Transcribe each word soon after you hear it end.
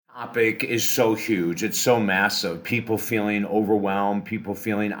Topic is so huge. It's so massive. People feeling overwhelmed, people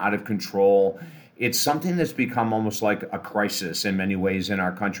feeling out of control. It's something that's become almost like a crisis in many ways in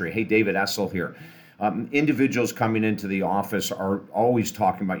our country. Hey, David Essel here. Individuals coming into the office are always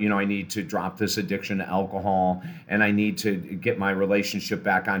talking about, I need to drop this addiction to alcohol, and I need to get my relationship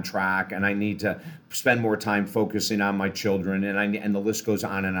back on track, and I need to spend more time focusing on my children, and the list goes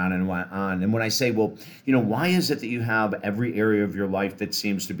on and on and on. And when I say, well, why is it that you have every area of your life that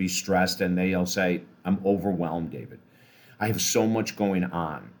seems to be stressed, and they'll say, I'm overwhelmed, David. I have so much going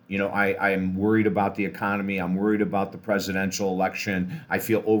on. I am worried about the economy. I'm worried about the presidential election. I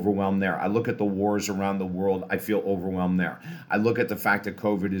feel overwhelmed there. I look at the wars around the world. I feel overwhelmed there. I look at the fact that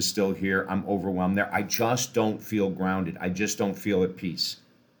COVID is still here. I'm overwhelmed there. I just don't feel grounded. I just don't feel at peace.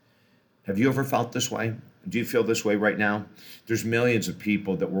 Have you ever felt this way? Do you feel this way right now? There's millions of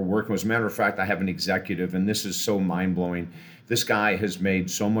people that we're working with. As a matter of fact, I have an executive, and this is so mind-blowing. This guy has made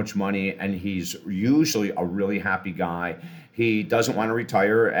so much money, and he's usually a really happy guy. He doesn't want to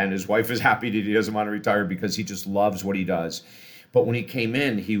retire, and his wife is happy that he doesn't want to retire because he just loves what he does. But when he came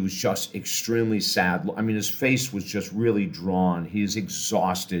in, he was just extremely sad. I mean, his face was just really drawn. He's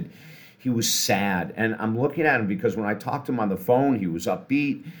exhausted. He was sad. And I'm looking at him because when I talked to him on the phone, he was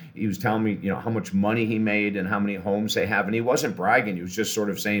upbeat. He was telling me, how much money he made and how many homes they have. And he wasn't bragging. He was just sort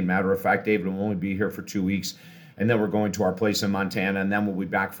of saying, matter of fact, David, will only be here for 2 weeks. And then we're going to our place in Montana, and then we'll be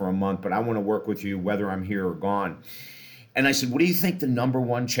back for a month. But I want to work with you whether I'm here or gone. And I said, what do you think the number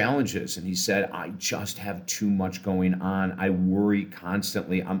one challenge is? And he said, I just have too much going on. I worry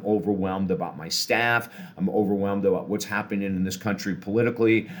constantly. I'm overwhelmed about my staff. I'm overwhelmed about what's happening in this country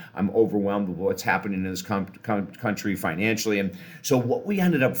politically. I'm overwhelmed with what's happening in this country financially. And so what we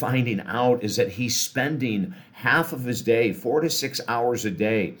ended up finding out is that he's spending half of his day, 4 to 6 hours a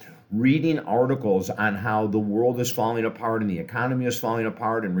day, reading articles on how the world is falling apart and the economy is falling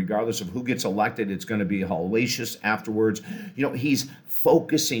apart, and regardless of who gets elected, it's going to be hellacious afterwards. He's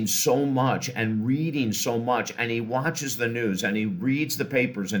focusing so much and reading so much, and he watches the news and he reads the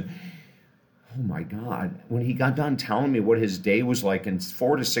papers, and oh my God, when he got done telling me what his day was like, and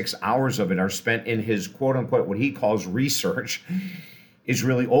 4 to 6 hours of it are spent in his quote unquote, what he calls research, is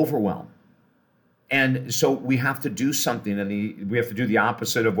really overwhelmed. And so we have to do something, and we have to do the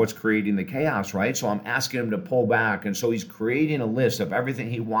opposite of what's creating the chaos, right? So I'm asking him to pull back. And so he's creating a list of everything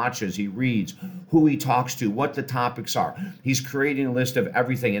he watches, he reads, who he talks to, what the topics are. He's creating a list of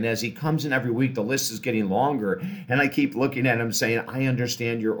everything. And as he comes in every week, the list is getting longer. And I keep looking at him saying, I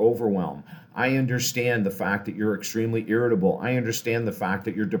understand you're overwhelmed. I understand the fact that you're extremely irritable. I understand the fact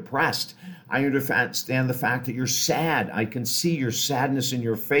that you're depressed. I understand the fact that you're sad. I can see your sadness in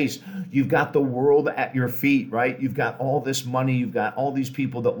your face. You've got the world at your feet, right? You've got all this money. You've got all these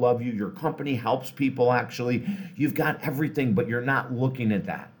people that love you. Your company helps people, actually. You've got everything, but you're not looking at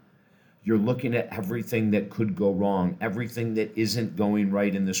that. You're looking at everything that could go wrong, everything that isn't going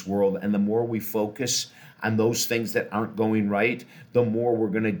right in this world. And the more we focus on those things that aren't going right, the more we're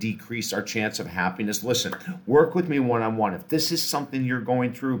going to decrease our chance of happiness. Listen, work with me one-on-one. If this is something you're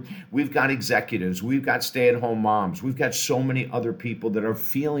going through, we've got executives, we've got stay-at-home moms, we've got so many other people that are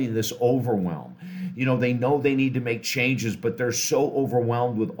feeling this overwhelm. They know they need to make changes, but they're so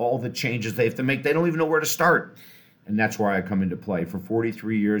overwhelmed with all the changes they have to make, they don't even know where to start. And that's where I come into play. For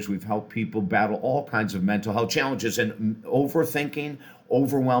 43 years, we've helped people battle all kinds of mental health challenges. And overthinking,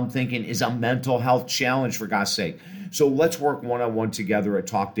 overwhelmed thinking is a mental health challenge, for God's sake. So let's work one-on-one together at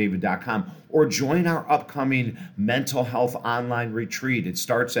talkdavid.com, or join our upcoming mental health online retreat. It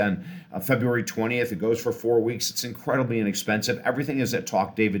starts on February 20th. It goes for 4 weeks. It's incredibly inexpensive. Everything is at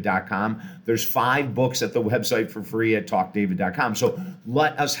talkdavid.com. There's 5 books at the website for free at talkdavid.com. So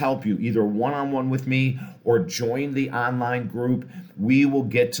let us help you, either one-on-one with me or join the online group. We will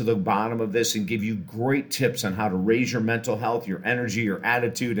get to the bottom of this and give you great tips on how to raise your mental health, your energy, your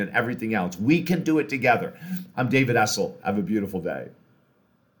attitude, and everything else. We can do it together. I'm David Essel. Have a beautiful day.